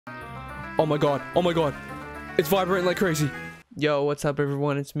Oh my god. Oh my god. It's vibrating like crazy. Yo, what's up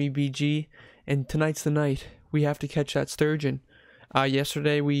everyone? It's me, BG. And tonight's the night. We have to catch that sturgeon.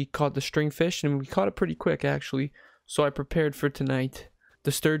 Yesterday we caught the stringfish and we caught it pretty quick actually. So I prepared for tonight.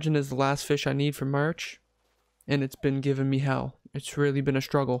 The sturgeon is the last fish I need for March. And it's been giving me hell. It's really been a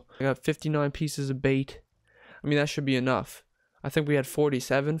struggle. I got 59 pieces of bait. I mean, that should be enough. I think we had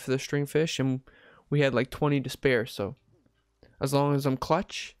 47 for the stringfish and we had like 20 to spare. So as long as I'm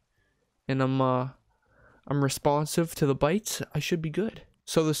clutch and I'm responsive to the bites, I should be good.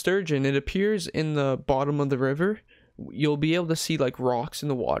 So the sturgeon, it appears in the bottom of the river. You'll be able to see like rocks in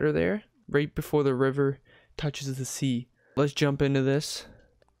the water there right before the river touches the sea. Let's jump into this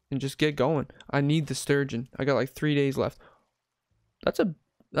and just get going. I need the sturgeon. I got like 3 days left. That's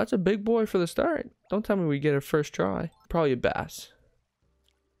a big boy for the start. Don't tell me we get a first try. Probably a bass.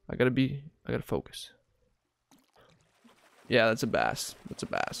 I gotta focus. Yeah, that's a bass. That's a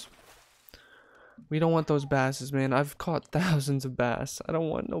bass. We don't want those basses, man. I've caught thousands of bass. I don't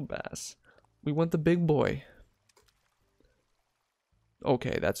want no bass. We want the big boy.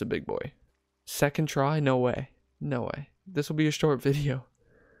 Okay, that's a big boy. Second try? No way. No way. This will be a short video.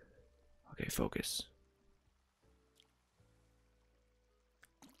 Okay, focus.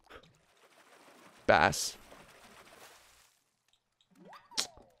 Bass.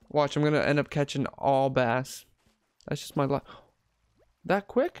 Watch, I'm gonna end up catching all bass. That's just my luck. That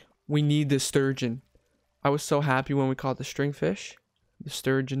quick? We need this sturgeon. I was so happy when we caught the stringfish. The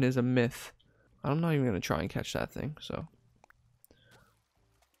sturgeon is a myth. I'm not even gonna try and catch that thing, so.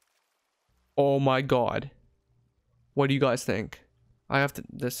 Oh my god. What do you guys think?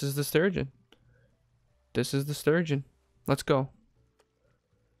 This is the sturgeon. This is the sturgeon. Let's go.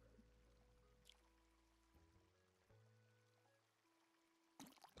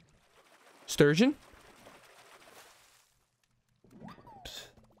 Sturgeon?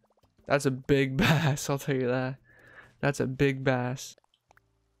 That's a big bass, I'll tell you that. That's a big bass.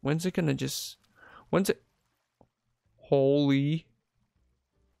 When's it Holy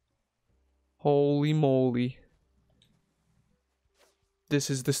moly. This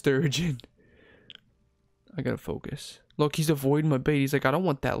is the sturgeon. I gotta focus. Look, he's avoiding my bait. He's like, I don't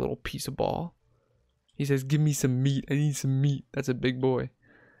want that little piece of ball. He says, give me some meat. I need some meat. That's a big boy.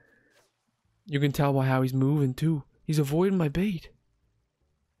 You can tell by how he's moving too. He's avoiding my bait.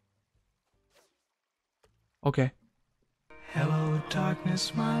 Okay. Hello,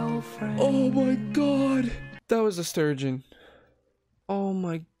 darkness, my old friend. Oh my god. That was a sturgeon. Oh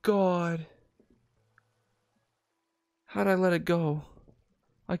my god. How'd I let it go?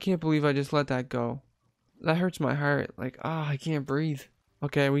 I can't believe I just let that go. That hurts my heart. Like, I can't breathe.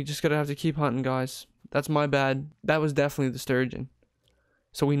 Okay, we just gotta have to keep hunting, guys. That's my bad. That was definitely the sturgeon.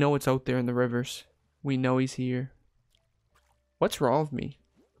 So we know it's out there in the rivers. We know he's here. What's wrong with me?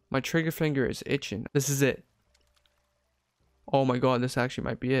 My trigger finger is itching. This is it. Oh my god, this actually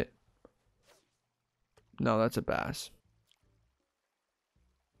might be it. No, that's a bass.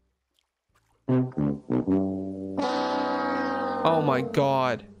 Oh my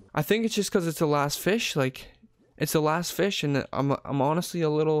god. I think it's just because it's the last fish. Like, it's the last fish and I'm honestly a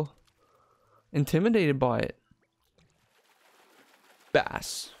little intimidated by it.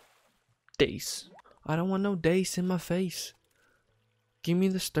 Bass. Dace. I don't want no dace in my face. Give me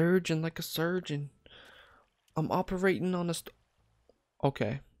the sturgeon like a surgeon. I'm operating on a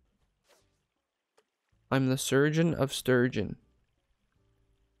okay. I'm the surgeon of sturgeon.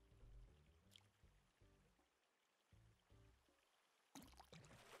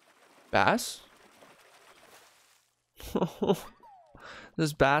 Bass?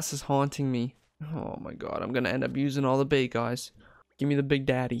 This bass is haunting me. Oh my god, I'm gonna end up using all the bait, guys. Give me the big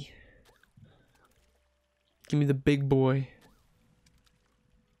daddy. Give me the big boy.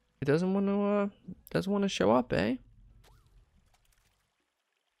 It doesn't want to show up, eh?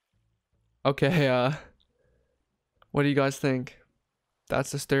 Okay, what do you guys think?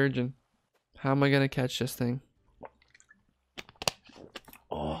 That's the sturgeon. How am I gonna catch this thing?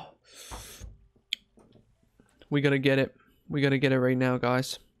 Oh. We gotta get it. We gotta get it right now,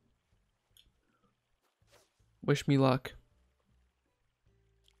 guys. Wish me luck.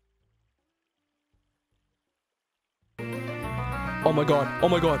 Oh my god. Oh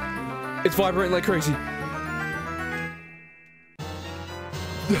my god. It's vibrating like crazy.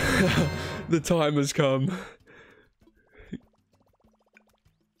 The time has come.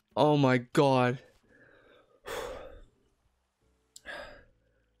 Oh my god.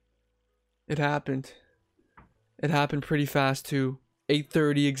 It happened. It happened pretty fast too.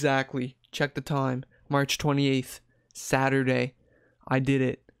 8:30 exactly. Check the time. March 28th. Saturday. I did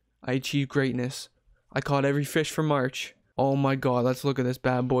it. I achieved greatness. I caught every fish for March. Oh my god, let's look at this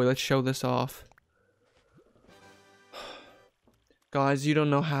bad boy. Let's show this off. Guys, you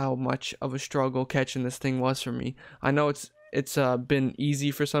don't know how much of a struggle catching this thing was for me. I know it's been easy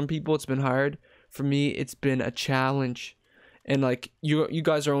for some people. It's been hard. For me, it's been a challenge. And like you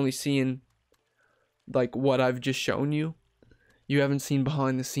guys are only seeing like what I've just shown you. You haven't seen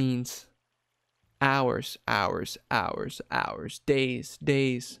behind the scenes. Hours, hours, hours, hours, days,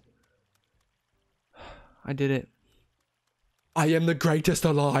 days. I did it. I am the greatest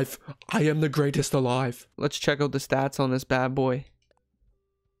alive. I am the greatest alive. Let's check out the stats on this bad boy.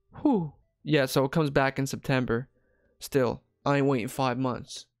 Whew. Yeah, so it comes back in September. Still, I ain't waiting 5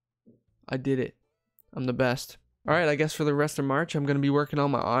 months. I did it. I'm the best. Alright, I guess for the rest of March, I'm going to be working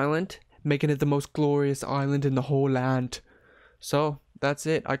on my island. Making it the most glorious island in the whole land. So, that's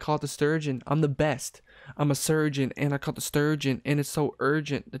it. I caught the sturgeon. I'm the best. I'm a surgeon, and I caught the sturgeon. And it's so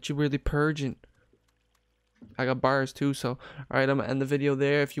urgent that you're really purging. I got bars too, so alright, I'm gonna end the video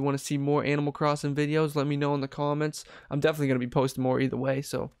there. If you want to see more Animal Crossing videos, let me know in the comments. I'm definitely gonna be posting more either way,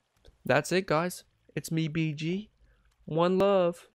 so that's it, guys. It's me, BG. One love.